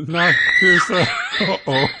twist? Now, here's a...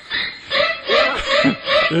 Uh-oh.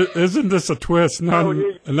 Isn't this a twist? Now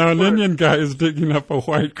an Indian guy is digging up a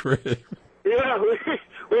white grave. Yeah,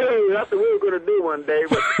 that's what we were going to do one day.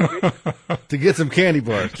 But to get some candy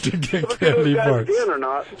bars. To get candy bars. Again or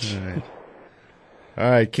not.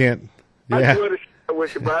 All right, Kent. I Yeah. just wanted to share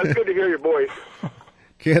with you, but it's good to hear your voice.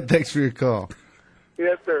 Kent, thanks for your call.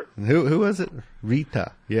 Yes, sir. Who was it?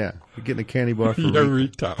 Rita. Yeah. You're getting a candy bar for Yeah,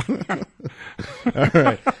 Rita. Rita. All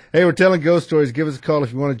right. Hey, we're telling ghost stories. Give us a call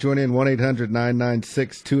if you want to join in.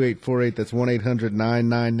 1-800-996-2848. That's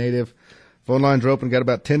 1-800-99-NATIVE. Phone lines are open. Got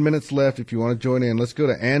about 10 minutes left if you want to join in. Let's go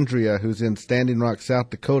to Andrea, who's in Standing Rock,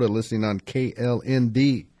 South Dakota, listening on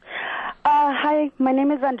KLND. Hi, my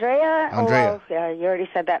name is Andrea. Andrea. Oh, well, yeah, you already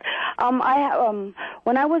said that.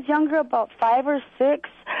 When I was younger, about 5 or 6,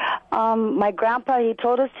 my grandpa, he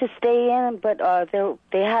told us to stay in, but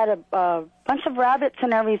they had a bunch of rabbits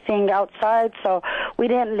and everything outside, so we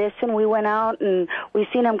didn't listen. We went out and we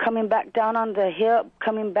seen him coming back down the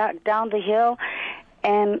hill,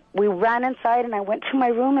 and we ran inside, and I went to my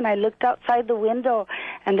room, and I looked outside the window,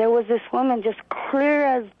 and there was this woman just clear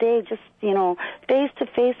as day, just, face to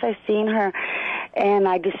face. I seen her, and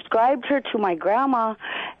I described her to my grandma,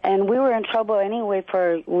 and we were in trouble anyway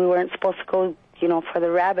we weren't supposed to go, for the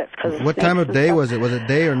rabbits. Cause What time of day was it? Was it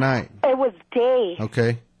day or night? It was day.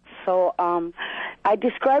 Okay. So I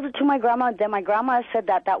described it to my grandma. Then my grandma said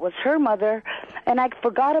that was her mother, and I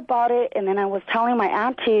forgot about it. And then I was telling my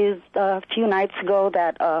aunties a few nights ago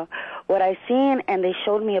that what I seen, and they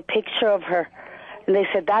showed me a picture of her, and they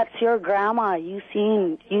said, "That's your grandma. You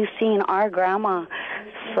seen our grandma."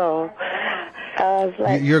 So I was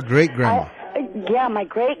like, Your great grandma. Yeah, my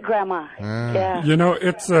great grandma. Yeah.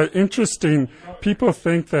 It's interesting. People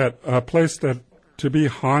think that a place that to be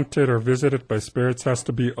haunted or visited by spirits has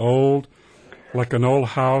to be old, like an old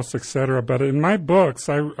house, etc. But in my books,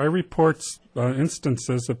 I report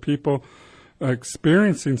instances of people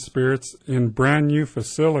experiencing spirits in brand new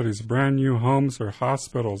facilities, brand new homes or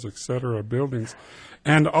hospitals, etc., buildings.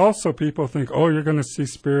 And also people think, oh, you're going to see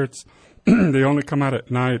spirits, they only come out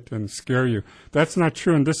at night and scare you. That's not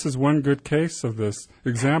true, and this is one good case of this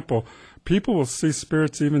example. People will see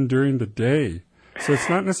spirits even during the day. So it's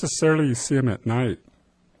not necessarily you see them at night.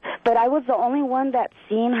 But I was the only one that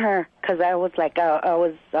seen her because I was like, I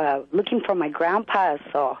was looking for my grandpa.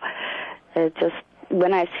 So it just,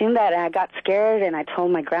 when I seen that, I got scared, and I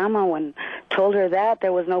told my grandma told her that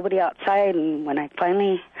there was nobody outside. And when I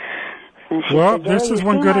finally, well, said, this is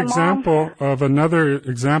one good example of another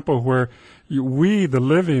example where we, the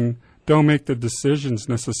living, don't make the decisions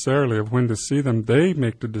necessarily of when to see them. They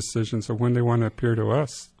make the decisions of when they want to appear to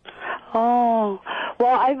us. Oh,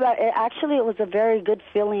 well, actually, it was a very good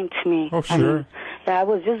feeling to me. Oh, sure. I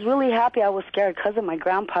was just really happy. I was scared because of my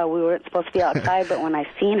grandpa. We weren't supposed to be outside, but when I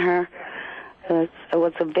seen her, it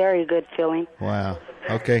was a very good feeling. Wow.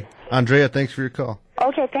 Okay. Andrea, thanks for your call.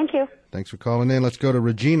 Okay, thank you. Thanks for calling in. Let's go to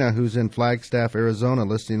Regina, who's in Flagstaff, Arizona,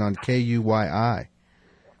 listening on KUYI.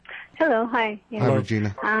 Hello, hi. Hi,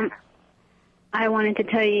 Regina. I wanted to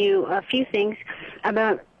tell you a few things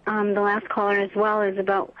about the last caller, as well as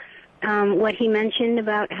about what he mentioned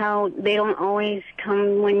about how they don't always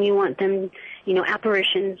come when you want them,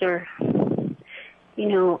 apparitions or,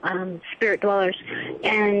 spirit dwellers.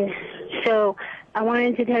 And so I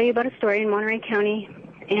wanted to tell you about a story in Monterey County,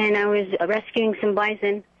 and I was rescuing some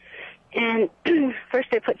bison. And first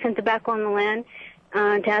I put some tobacco on the land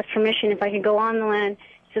to ask permission if I could go on the land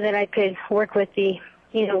so that I could work with the,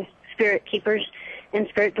 spirit keepers and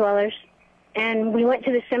spirit dwellers. And we went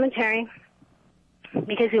to the cemetery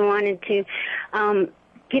because we wanted to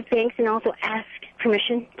give thanks and also ask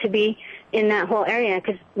permission to be in that whole area,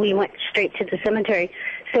 because we went straight to the cemetery.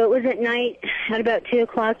 So it was at night at about 2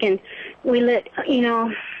 o'clock, and we lit,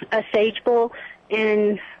 a sage bowl,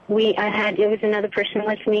 and it was another person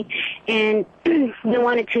with me, and we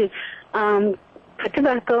wanted to put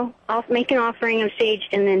tobacco, make an offering of sage,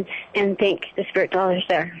 and thank the spirit dwellers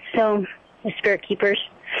there. So the spirit keepers.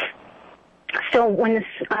 So when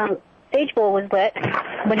the sage bowl was lit,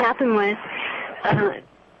 what happened was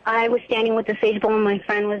I was standing with the sage bowl, and my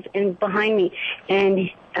friend was behind me, and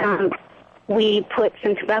we put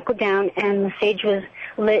some tobacco down, and the sage was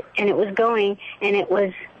lit, and it was going, and it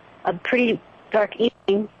was a pretty dark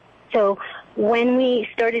evening. So when we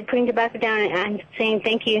started putting tobacco down and saying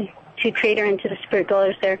thank you to Creator and to the spirit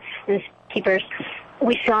dwellers there and the keepers,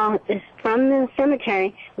 we saw this from the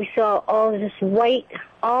cemetery. We saw all these white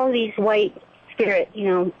spirit,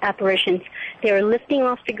 apparitions. They were lifting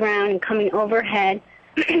off the ground and coming overhead,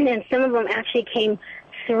 and some of them actually came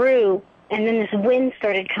through. And then this wind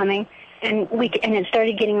started coming, and it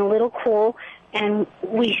started getting a little cool, and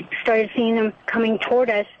we started seeing them coming toward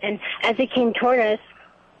us. And as they came toward us,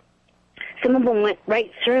 some of them went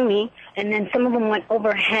right through me, and then some of them went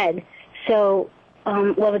overhead. So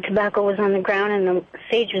while the tobacco was on the ground and the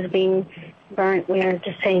sage was being burnt, we were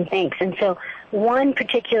just saying thanks. And so one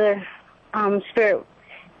particular spirit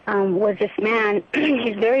was this man.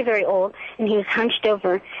 He's very, very old, and he was hunched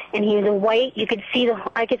over, and he was a white. I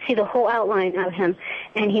could see the whole outline of him.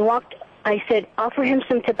 And he walked. I said, offer him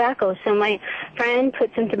some tobacco. So my friend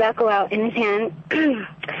put some tobacco out in his hand,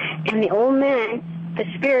 and the old man, the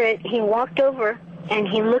spirit, he walked over, and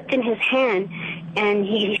he looked in his hand, and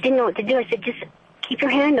he didn't know what to do. I said, just keep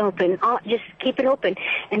your hand open. Just keep it open.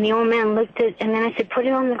 And the old man looked at, and then I said, put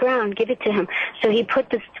it on the ground. Give it to him. So he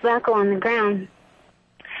put this tobacco on the ground.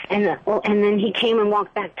 And then he came and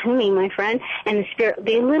walked back to me, my friend, and the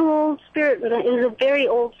little old spirit, it was a very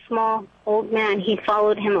old, small, old man. He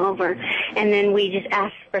followed him over, and then we just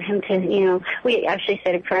asked for him to, we actually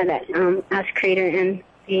said a prayer that asked Creator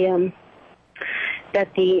and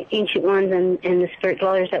that the ancient ones and the spirit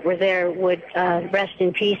dwellers that were there would rest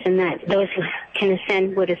in peace, and that those who can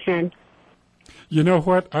ascend would ascend. You know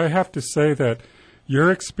what? I have to say that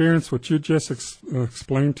your experience, what you just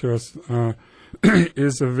explained to us,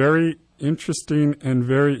 is a very interesting and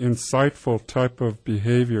very insightful type of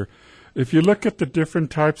behavior. If you look at the different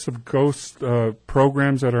types of ghost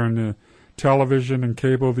programs that are on the television and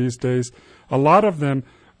cable these days, a lot of them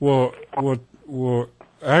will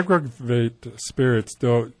aggravate spirits.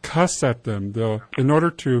 They'll cuss at them. In order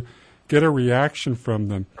to get a reaction from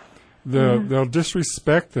them, they'll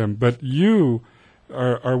disrespect them. But you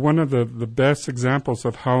are one of the best examples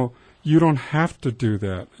of how you don't have to do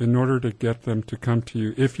that in order to get them to come to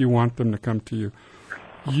you, if you want them to come to you.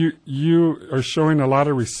 You are showing a lot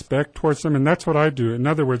of respect towards them, and that's what I do. In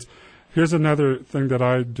other words, here's another thing that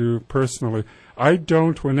I do personally. I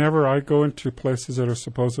don't, whenever I go into places that are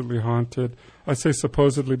supposedly haunted, I say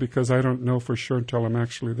supposedly because I don't know for sure until I'm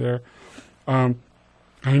actually there, I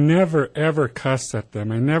never, ever cuss at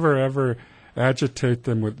them. I never, ever agitate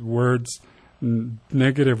them with words,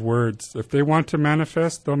 negative words. If they want to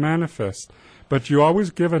manifest, they'll manifest. But you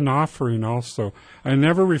always give an offering also. I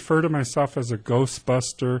never refer to myself as a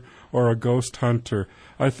ghostbuster or a ghost hunter.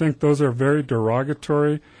 I think those are very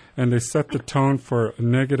derogatory, and they set the tone for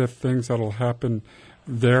negative things that will happen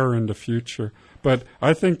there in the future. But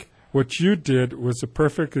I think what you did was a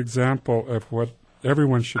perfect example of what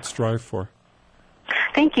everyone should strive for.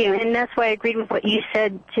 Thank you, and that's why I agreed with what you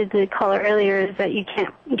said to the caller earlier, is that you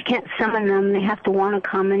can't summon them; they have to want to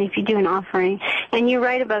come. And if you do an offering, and you're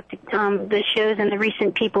right about the shows and the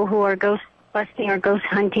recent people who are ghost busting or ghost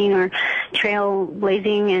hunting or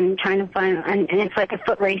trailblazing and trying to find, and it's like a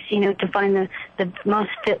foot race, to find the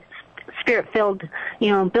most spirit-filled,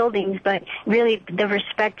 buildings, but really the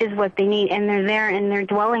respect is what they need, and they're there and they're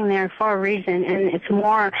dwelling there for a reason, and it's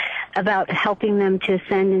more about helping them to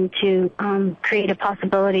ascend and to create a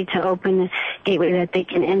possibility to open a gateway that they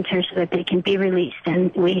can enter so that they can be released.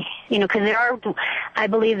 And we, because I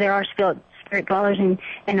believe there are spirit dwellers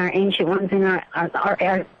and our ancient ones and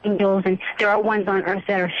our angels, and there are ones on earth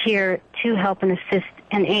that are here to help and assist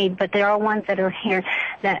and aid, but there are ones that are here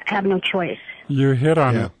that have no choice. You hit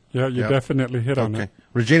on it. Yeah, you definitely hit on it.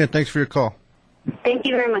 Regina, thanks for your call. Thank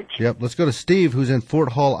you very much. Yep. Let's go to Steve, who's in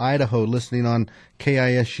Fort Hall, Idaho, listening on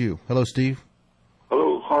KISU. Hello, Steve.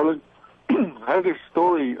 Hello, Harlan. I have this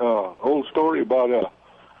story, old story about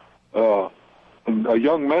a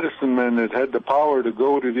young medicine man that had the power to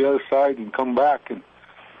go to the other side and come back. And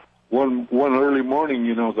one early morning,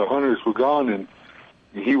 the hunters were gone, and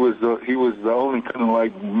he was the only kind of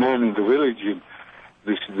like man in the village. And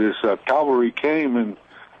this cavalry came, and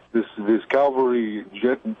this cavalry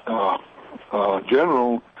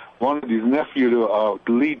general wanted his nephew to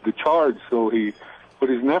lead the charge, so he put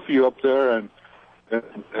his nephew up there, and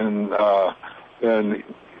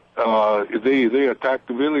they attacked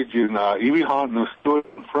the village, and Iwihano stood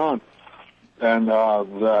in front, and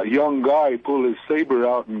the young guy pulled his saber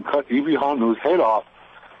out and cut Iwihano's head off,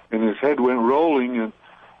 and his head went rolling,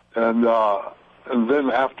 and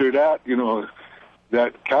then after that,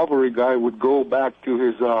 that cavalry guy would go back to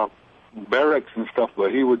his barracks and stuff, but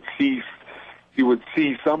he would see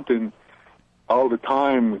something all the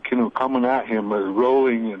time, coming at him,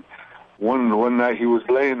 rolling. And one night he was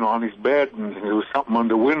laying on his bed, and there was something on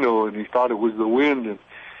the window, and he thought it was the wind. And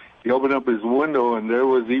he opened up his window, and there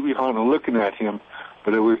was Iwihana looking at him,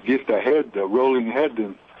 but it was just a head, a rolling head.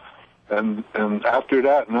 And after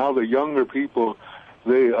that, now the younger people,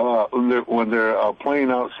 they when they're playing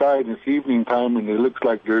outside, it's evening time, and it looks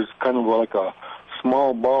like there's kind of like a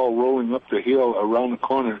small ball rolling up the hill around the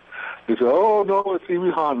corner. They say, "Oh no, it's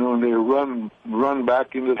Iwihano," and they run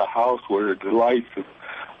back into the house where the lights,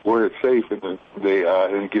 where it's safe, and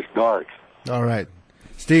and it gets dark. All right,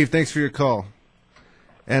 Steve, thanks for your call.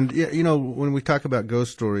 And when we talk about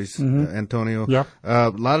ghost stories, Antonio, a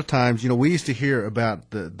lot of times, we used to hear about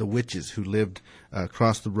the witches who lived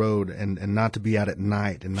across the road, and not to be out at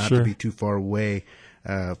night, and not to be too far away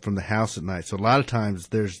from the house at night. So a lot of times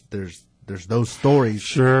there's those stories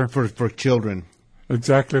for children.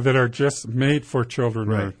 Exactly, that are just made for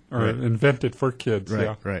children or invented for kids.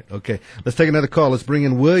 Right. Okay. Let's take another call. Let's bring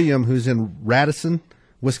in William, who's in Radisson,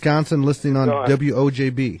 Wisconsin, listening on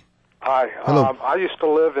WOJB. Hi. Hello. I used to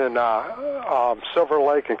live in Silver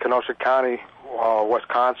Lake in Kenosha County,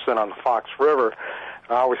 Wisconsin, on the Fox River.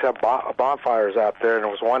 I always have bonfires out there, and it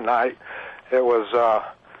was one night. It was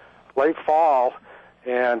late fall,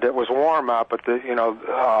 and it was warm out, but the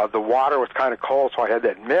water was kind of cold, so I had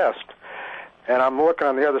that mist. And I'm looking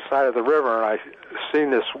on the other side of the river, and I seen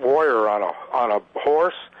this warrior on a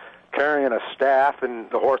horse carrying a staff, and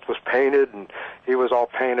the horse was painted, and he was all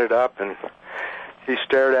painted up, and he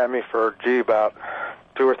stared at me for, about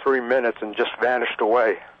 2 or 3 minutes and just vanished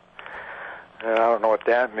away. And I don't know what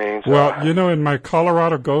that means. Well, in my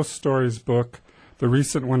Colorado Ghost Stories book, the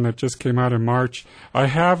recent one that just came out in March, I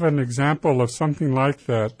have an example of something like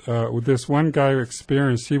that. With this one guy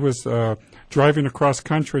experienced, he was driving across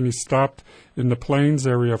country, and he stopped in the plains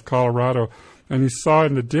area of Colorado, and he saw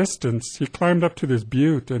in the distance, he climbed up to this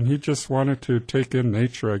butte, and he just wanted to take in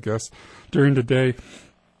nature, I guess, during the day.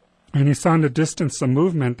 And he saw in the distance a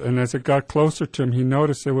movement, and as it got closer to him, he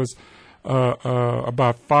noticed there was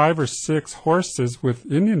about 5 or 6 horses with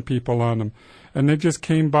Indian people on them. And they just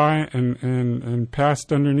came by and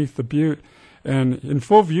passed underneath the butte, and in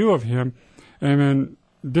full view of him. And then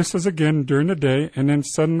this was again during the day, and then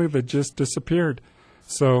suddenly they just disappeared.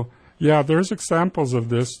 So, Yeah, there's examples of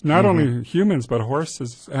this. Not only humans, but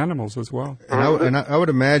horses, animals as well. And I would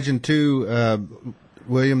imagine too,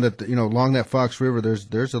 William, that along that Fox River,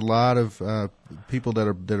 there's a lot of people that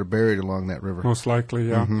are buried along that river. Most likely,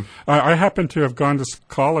 yeah. I happen to have gone to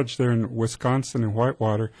college there in Wisconsin in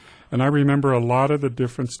Whitewater, and I remember a lot of the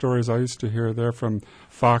different stories I used to hear there from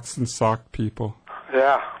Fox and Sauk people.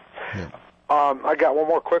 Yeah. I got one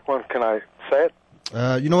more quick one. Can I say it?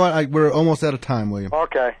 You know what? We're almost out of time, William.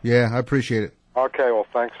 Okay. Yeah, I appreciate it. Okay, well,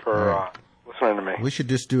 thanks for listening to me. We should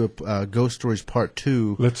just do a Ghost Stories Part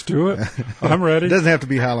 2. Let's do it. I'm ready. It doesn't have to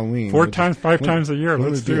be Halloween. 5 times a year.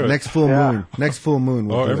 Let's do it. Next full moon. Next full moon.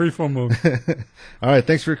 We'll every full moon. All right,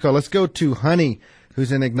 thanks for your call. Let's go to Honey,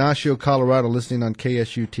 who's in Ignacio, Colorado, listening on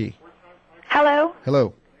KSUT. Hello.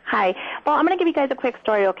 Hello. Hi. Well, I'm going to give you guys a quick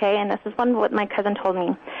story, okay? And this is what my cousin told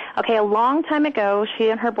me. Okay, a long time ago, she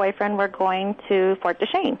and her boyfriend were going to Fort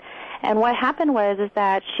Duchesne. And what happened was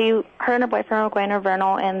that her and her boyfriend were going to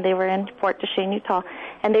Vernal, and they were in Fort Duchesne, Utah.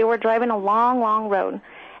 And they were driving a long, long road.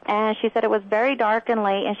 And she said it was very dark and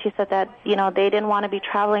late, and she said that, they didn't want to be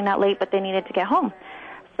traveling that late, but they needed to get home.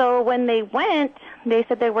 So when they went, they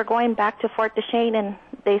said they were going back to Fort Duchesne, and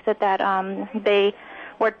they said that they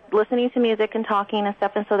were listening to music and talking and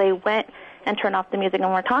stuff, and so they went and turned off the music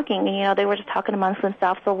and were talking. And, they were just talking amongst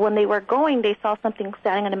themselves. So when they were going, they saw something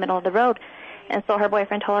standing in the middle of the road. And so her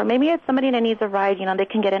boyfriend told her, maybe it's somebody that needs a ride. They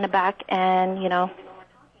can get in the back and,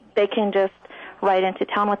 they can just ride into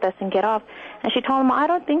town with us and get off. And she told him, I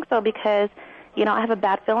don't think so because, I have a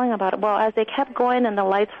bad feeling about it. Well, as they kept going and the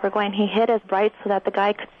lights were going, he hit his bright so that the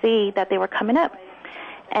guy could see that they were coming up.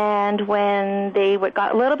 And when they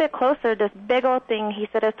got a little bit closer, this big old thing, he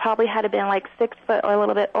said it probably had to been like 6 foot or a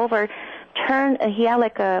little bit over, turned, and he had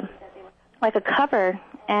like a cover.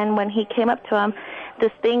 And when he came up to him,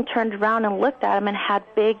 this thing turned around and looked at him and had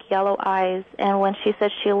big yellow eyes. And when she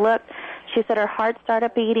said she looked, she said her heart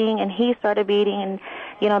started beating and he started beating. And,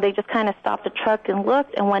 they just kind of stopped the truck and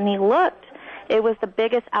looked. And when he looked, it was the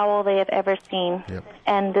biggest owl they have ever seen. Yep.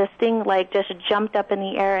 And this thing, just jumped up in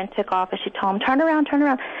the air and took off. And she told him, turn around, turn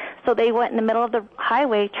around. So they went in the middle of the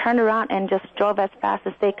highway, turned around, and just drove as fast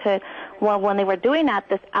as they could. Well, when they were doing that,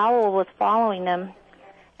 this owl was following them.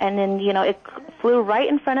 And then, it flew right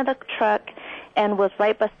in front of the truck and was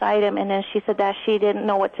right beside him. And then she said that she didn't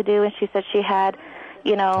know what to do. And she said she had,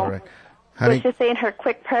 All right. Honey, was just saying her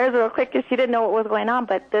quick prayers real quick because she didn't know what was going on.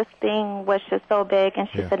 But this thing was just so big, and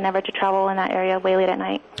she said never to travel in that area way late at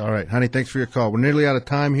night. All right, honey, thanks for your call. We're nearly out of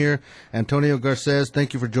time here. Antonio Garcez,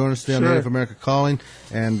 thank you for joining us today on Native America Calling,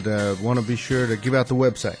 and want to be sure to give out the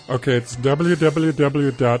website. Okay, it's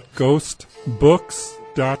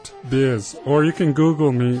www.ghostbooks.biz, or you can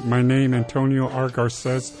Google me, my name, Antonio R.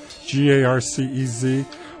 Garcez, Garcez,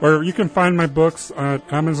 or you can find my books at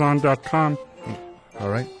Amazon.com. All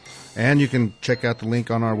right. And you can check out the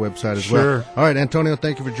link on our website as well. All right, Antonio,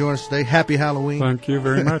 thank you for joining us today. Happy Halloween. Thank you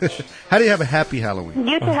very much. How do you have a happy Halloween?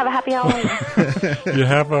 You too have a happy Halloween. You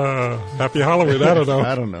have a happy Halloween. I don't know.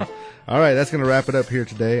 I don't know. All right, that's going to wrap it up here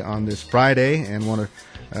today on this Friday, and want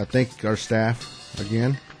to thank our staff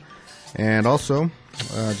again. And also,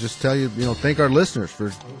 just tell you, thank our listeners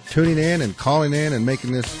for tuning in and calling in and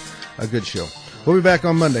making this a good show. We'll be back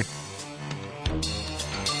on Monday.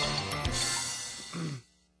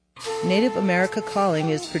 Native America Calling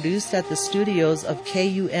is produced at the studios of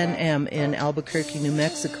KUNM in Albuquerque, New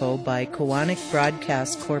Mexico by Kowanik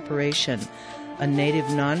Broadcast Corporation, a Native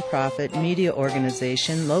nonprofit media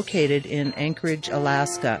organization located in Anchorage,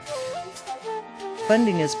 Alaska.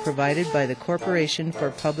 Funding is provided by the Corporation for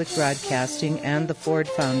Public Broadcasting and the Ford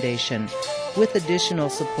Foundation, with additional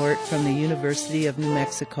support from the University of New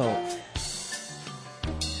Mexico.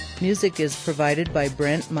 Music is provided by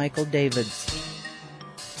Brent Michael Davids.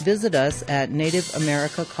 Visit us at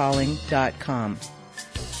nativeamericacalling.com.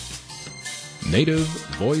 Native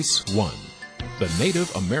Voice One, the Native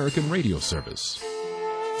American radio service.